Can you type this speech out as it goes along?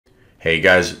Hey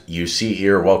guys, you see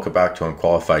here, welcome back to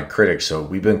Unqualified Critics. So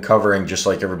we've been covering, just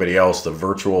like everybody else, the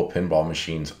virtual pinball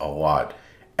machines a lot.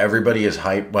 Everybody is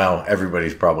hyped. Well,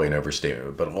 everybody's probably an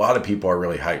overstatement, but a lot of people are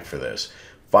really hyped for this.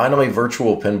 Finally,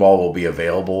 virtual pinball will be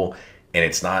available and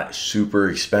it's not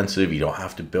super expensive. You don't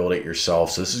have to build it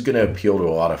yourself. So this is going to appeal to a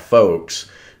lot of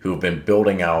folks who have been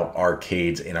building out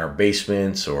arcades in our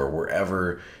basements or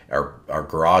wherever, our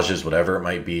garages, whatever it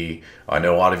might be. I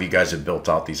know a lot of you guys have built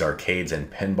out these arcades and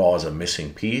pinball is a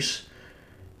missing piece.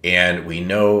 And we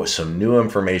know some new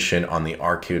information on the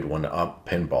Arcade1up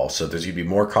Pinball. So there's going to be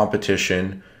more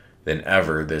competition than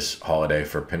ever this holiday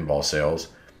for pinball sales.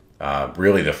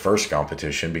 Really the first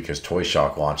competition because Toy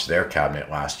Shock launched their cabinet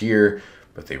last year,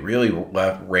 but they really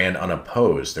ran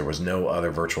unopposed. There was no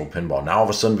other virtual pinball. Now all of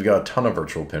a sudden we got a ton of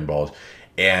virtual pinballs,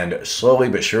 and slowly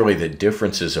but surely the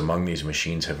differences among these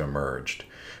machines have emerged.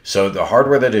 So the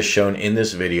hardware that is shown in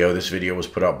this video was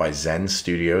put out by Zen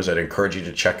Studios. I'd encourage you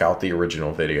to check out the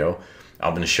original video.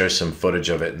 I'm going to show some footage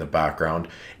of it in the background.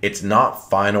 It's not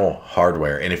final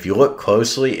hardware, and if you look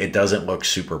closely, it doesn't look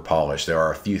super polished. There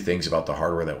are a few things about the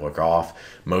hardware that look off,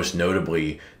 most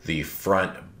notably the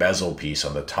front bezel piece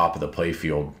on the top of the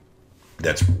playfield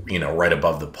that's, you know, right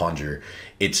above the plunger.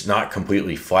 It's not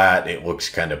completely flat. It looks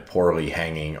kind of poorly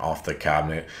hanging off the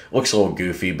cabinet. Looks a little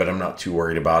goofy, but I'm not too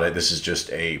worried about it. This is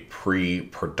just a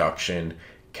pre-production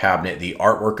cabinet. The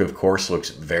artwork, of course, looks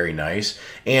very nice,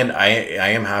 and I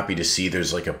am happy to see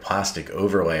there's like a plastic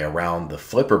overlay around the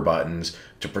flipper buttons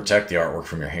to protect the artwork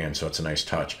from your hand, so it's a nice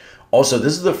touch. Also,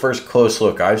 this is the first close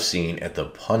look I've seen at the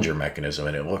plunger mechanism,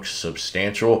 and it looks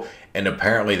substantial, and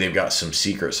apparently they've got some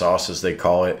secret sauce, as they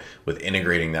call it, with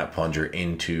integrating that plunger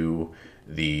into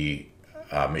the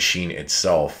machine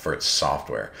itself for its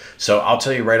software. So I'll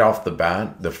tell you right off the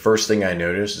bat, the first thing I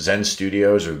noticed, Zen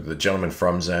Studios, or the gentleman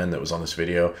from Zen that was on this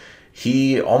video,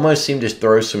 he almost seemed to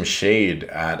throw some shade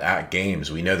at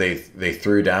Games. We know they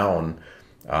threw down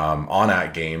on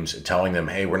at Games, telling them,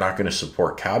 hey, we're not going to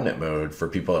support cabinet mode for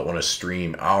people that want to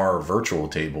stream our virtual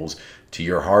tables to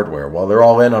your hardware. Well, they're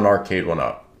all in on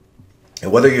Arcade1up.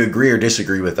 And whether you agree or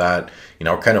disagree with that, you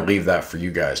know, I'll kind of leave that for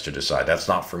you guys to decide. That's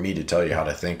not for me to tell you how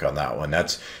to think on that one.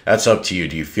 That's up to you.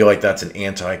 Do you feel like that's an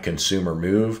anti-consumer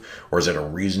move, or is it a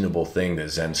reasonable thing that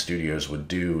Zen Studios would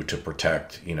do to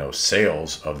protect, you know,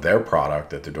 sales of their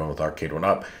product that they're doing with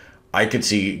Arcade1up? I could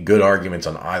see good arguments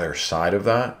on either side of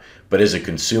that, but as a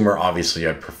consumer, obviously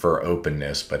I'd prefer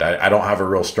openness, but I don't have a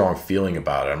real strong feeling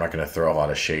about it. I'm not going to throw a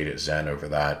lot of shade at Zen over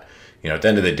that. You know, at the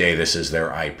end of the day, this is their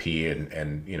IP,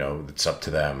 and you know, it's up to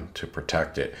them to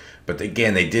protect it. But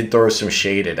again, they did throw some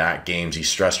shade at Games. He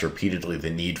stressed repeatedly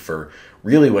the need for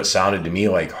really what sounded to me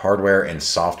like hardware and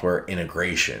software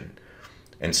integration.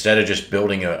 Instead of just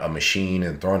building a machine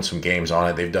and throwing some games on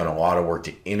it, they've done a lot of work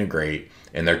to integrate,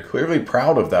 and they're clearly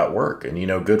proud of that work, and, you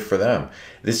know, good for them.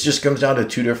 This just comes down to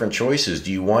two different choices.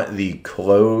 Do you want the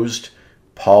closed,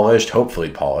 polished, hopefully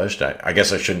polished, I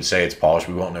guess I shouldn't say it's polished,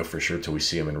 we won't know for sure till we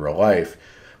see them in real life,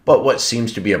 but what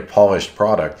seems to be a polished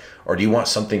product? Or do you want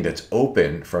something that's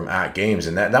open from at Games?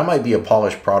 And that might be a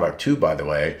polished product too, by the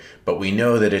way, but we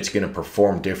know that it's going to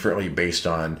perform differently based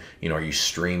on, you know, are you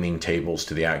streaming tables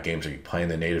to the at Games, are you playing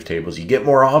the native tables? You get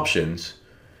more options,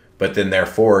 but then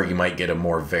therefore you might get a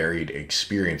more varied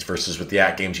experience versus with the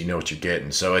at Games, you know what you're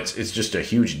getting. So it's just a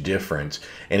huge difference.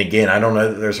 And again, I don't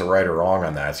know that there's a right or wrong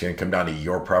on that. It's going to come down to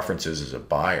your preferences as a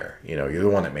buyer. You know, you're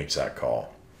the one that makes that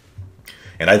call.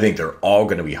 And I think they're all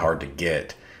going to be hard to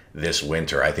get this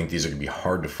winter. I think these are going to be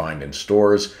hard to find in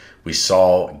stores. We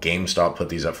saw GameStop put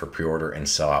these up for pre-order and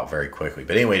sell out very quickly.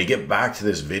 But anyway, to get back to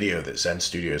this video that Zen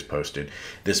Studios posted,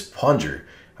 this plunger,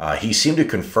 he seemed to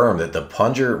confirm that the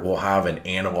plunger will have an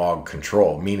analog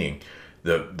control, meaning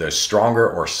the stronger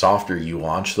or softer you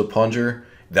launch the plunger,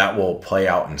 that will play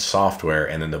out in software,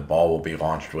 and then the ball will be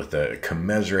launched with a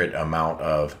commensurate amount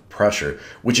of pressure,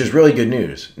 which is really good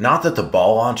news. Not that the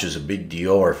ball launch is a big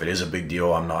deal, or if it is a big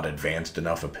deal, I'm not advanced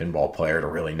enough a pinball player to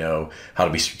really know how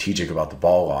to be strategic about the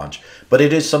ball launch, but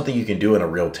it is something you can do in a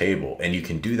real table, and you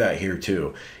can do that here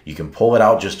too. You can pull it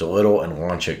out just a little and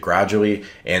launch it gradually,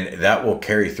 and that will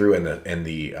carry through in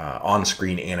the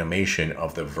on-screen animation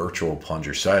of the virtual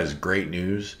plunger. So that is great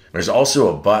news. There's also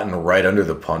a button right under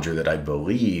the plunger that I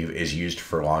believe is used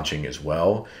for launching as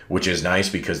well, which is nice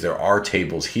because there are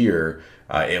tables here,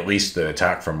 at least the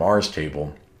Attack from Mars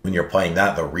table. When you're playing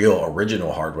that, the real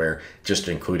original hardware just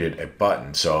included a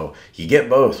button. So you get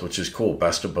both, which is cool.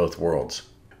 Best of both worlds.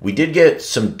 We did get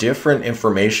some different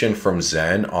information from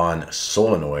Zen on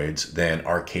solenoids than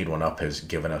Arcade1up has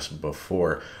given us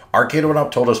before.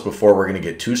 Arcade1up told us before we're going to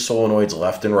get two solenoids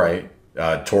left and right,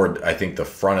 toward, I think, the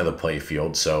front of the play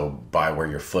field, so by where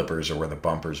your flippers or where the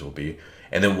bumpers will be,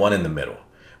 and then one in the middle.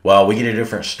 Well, we get a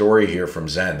different story here from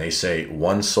Zen. They say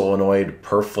one solenoid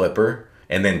per flipper,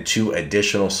 and then 2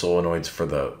 additional solenoids for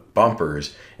the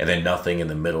bumpers, and then nothing in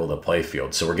the middle of the play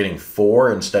field. So we're getting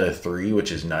 4 instead of 3,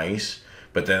 which is nice,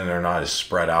 but then they're not as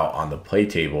spread out on the play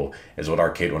table as what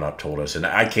Arcade1up told us. And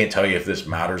I can't tell you if this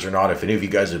matters or not. If any of you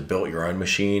guys have built your own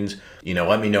machines,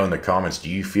 let me know in the comments. Do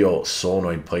you feel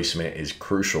solenoid placement is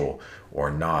crucial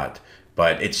or not?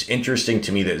 But it's interesting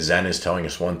to me that Zen is telling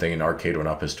us one thing and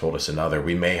Arcade1up has told us another.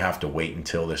 We may have to wait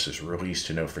until this is released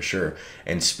to know for sure.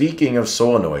 And speaking of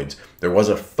solenoids, there was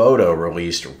a photo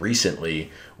released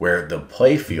recently where the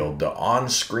play field, the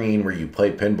on-screen where you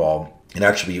play pinball, can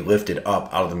actually be lifted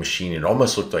up out of the machine. It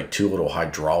almost looked like 2 little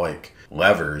hydraulic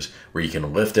levers where you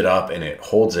can lift it up and it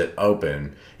holds it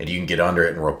open and you can get under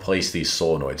it and replace these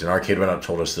solenoids. And Arcade1up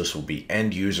told us this will be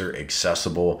end user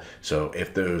accessible. So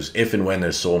if and when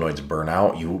those solenoids burn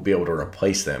out, you will be able to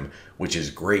replace them, which is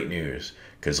great news.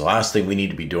 Because the last thing we need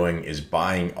to be doing is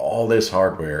buying all this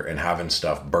hardware and having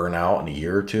stuff burn out in a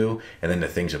year or 2, and then the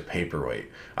thing's a paperweight.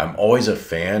 I'm always a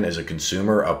fan as a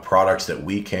consumer of products that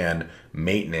we can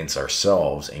maintenance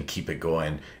ourselves and keep it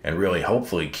going and really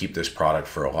hopefully keep this product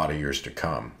for a lot of years to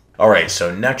come. All right,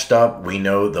 so next up, we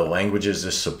know the languages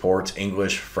this supports: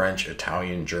 English, French,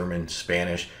 Italian, German,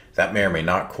 Spanish. That may or may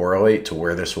not correlate to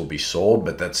where this will be sold,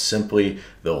 but that's simply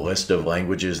the list of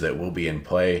languages that will be in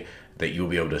play that you'll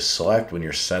be able to select when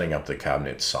you're setting up the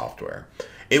cabinet software.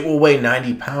 It will weigh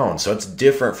 90 pounds, so it's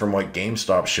different from what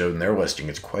GameStop showed in their listing.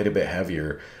 It's quite a bit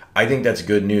heavier. I think that's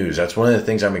good news. That's one of the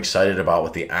things I'm excited about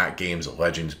with the At Games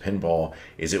Legends Pinball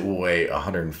is it will weigh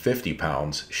 150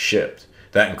 pounds shipped.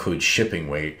 That includes shipping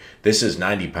weight. This is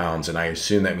 90 pounds, and I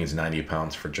assume that means 90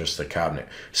 pounds for just the cabinet.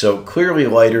 So clearly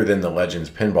lighter than the Legends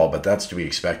Pinball, but that's to be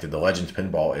expected. The Legends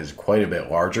Pinball is quite a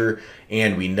bit larger,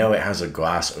 and we know it has a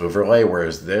glass overlay,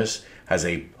 whereas this has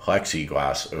a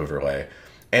plexiglass overlay.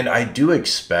 And I do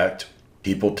expect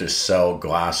people to sell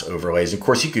glass overlays. Of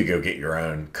course, you could go get your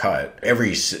own cut.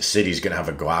 Every city's going to have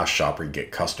a glass shop where you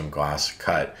get custom glass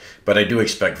cut. But I do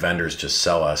expect vendors to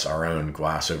sell us our own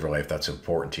glass overlay if that's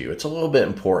important to you. It's a little bit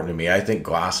important to me. I think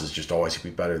glass is just always going to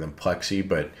be better than plexi,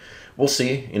 but we'll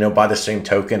see. By the same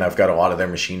token, I've got a lot of their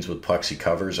machines with plexi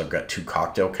covers. I've got 2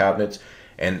 cocktail cabinets,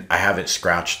 and I haven't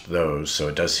scratched those, so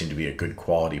it does seem to be a good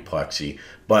quality plexi.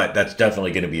 But that's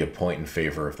definitely going to be a point in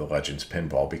favor of the Legends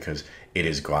Pinball because it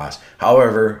is glass.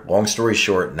 However, long story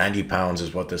short, 90 pounds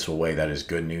is what this will weigh. That is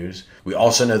good news. We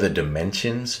also know the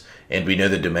dimensions, and we know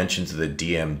the dimensions of the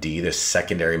DMD, the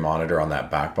secondary monitor on that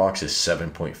back box, is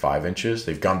 7.5 inches.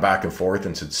 They've gone back and forth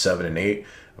and said 7 and 8.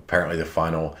 Apparently the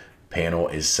final panel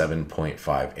is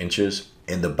 7.5 inches.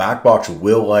 And the back box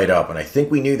will light up, and I think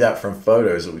we knew that from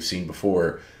photos that we've seen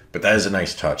before, but that is a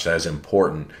nice touch. That is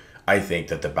important, I think,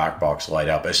 that the back box light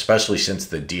up, especially since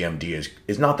the DMD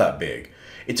is not that big.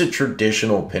 It's a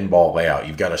traditional pinball layout.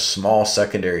 You've got a small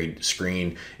secondary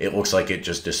screen. It looks like it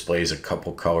just displays a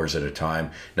couple colors at a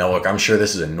time. Now look, I'm sure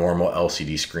this is a normal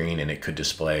LCD screen and it could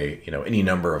display, any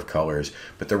number of colors,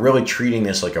 but they're really treating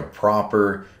this like a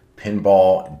proper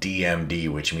pinball DMD,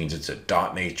 which means it's a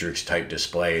dot matrix type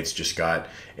display. It's just got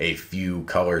a few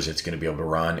colors it's going to be able to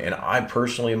run, and I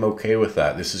personally am okay with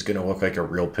that. This is going to look like a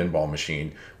real pinball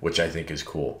machine, which I think is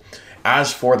cool.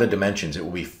 As for the dimensions, it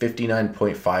will be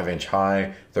 59.5 inch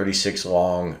high, 36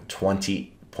 long,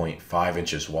 20.5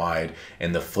 inches wide,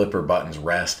 and the flipper buttons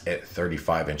rest at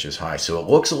 35 inches high. So it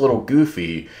looks a little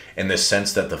goofy in the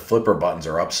sense that the flipper buttons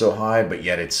are up so high, but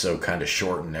yet it's so kind of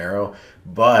short and narrow.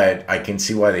 But I can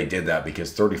see why they did that,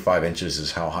 because 35 inches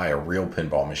is how high a real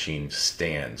pinball machine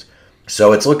stands.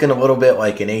 So it's looking a little bit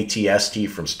like an AT-ST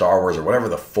from Star Wars, or whatever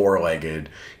the four-legged,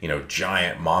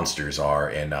 giant monsters are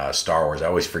in Star Wars. I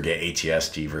always forget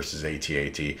AT-ST versus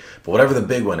AT-AT. But whatever the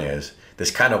big one is,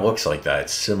 this kind of looks like that.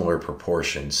 It's similar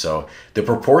proportions. So the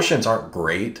proportions aren't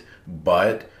great,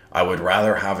 but I would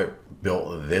rather have it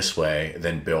built this way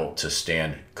than built to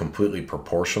stand completely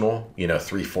proportional,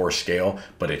 3/4 scale,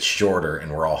 but it's shorter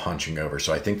and we're all hunching over.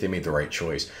 So I think they made the right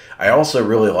choice. I also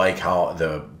really like how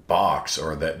the box,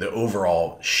 or the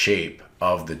overall shape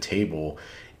of the table,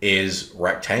 is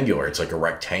rectangular. It's like a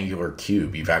rectangular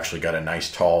cube. You've actually got a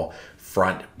nice tall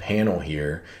front panel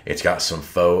here. It's got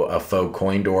a faux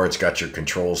coin door. It's got your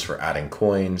controls for adding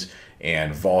coins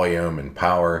and volume and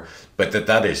power, but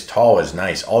that is tall is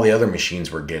nice. All the other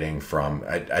machines we're getting from,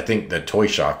 I think the Toy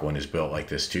Shock one is built like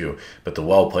this too, but the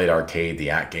Well Played Arcade, the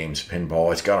At Games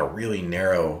Pinball, it's got a really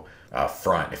narrow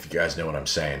front, if you guys know what I'm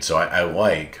saying. So I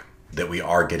like that we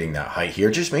are getting that height here.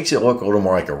 It just makes it look a little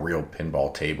more like a real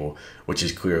pinball table, which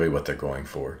is clearly what they're going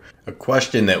for. A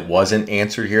question that wasn't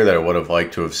answered here that I would have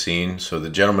liked to have seen. So the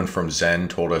gentleman from Zen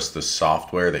told us the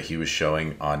software that he was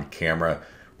showing on camera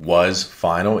was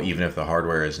final, even if the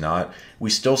hardware is not. We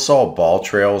still saw ball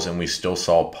trails and we still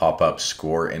saw pop-up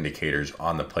score indicators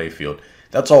on the playfield.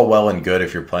 That's all well and good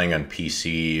if you're playing on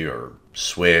PC or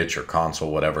Switch or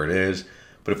console, whatever it is.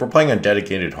 But if we're playing on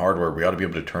dedicated hardware, we ought to be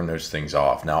able to turn those things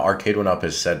off. Now, Arcade1up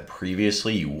has said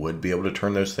previously you would be able to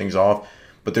turn those things off,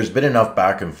 but there's been enough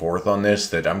back and forth on this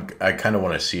that I kind of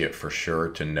want to see it for sure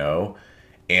to know.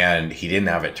 And he didn't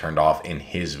have it turned off in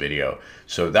his video.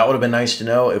 So that would have been nice to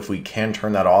know if we can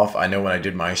turn that off. I know when I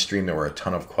did my stream, there were a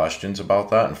ton of questions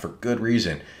about that, and for good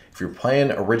reason. If you're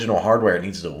playing original hardware, it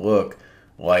needs to look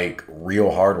like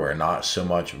real hardware, not so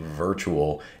much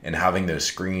virtual, and having the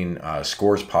screen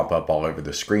scores pop up all over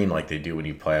the screen like they do when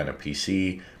you play on a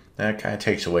PC. That kind of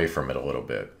takes away from it a little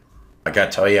bit. I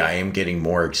gotta tell you, I am getting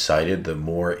more excited the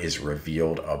more is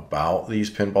revealed about these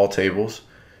pinball tables,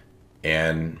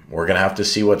 and we're gonna have to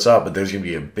see what's up, but there's gonna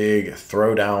be a big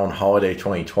throwdown holiday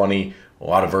 2020, a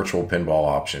lot of virtual pinball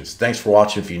options. Thanks for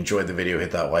watching. If you enjoyed the video, hit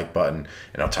that like button,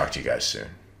 and I'll talk to you guys soon.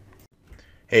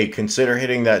 Hey, consider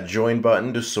hitting that join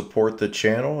button to support the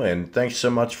channel, and thanks so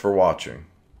much for watching.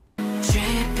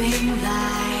 Dripping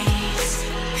lights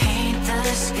paint the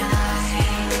sky.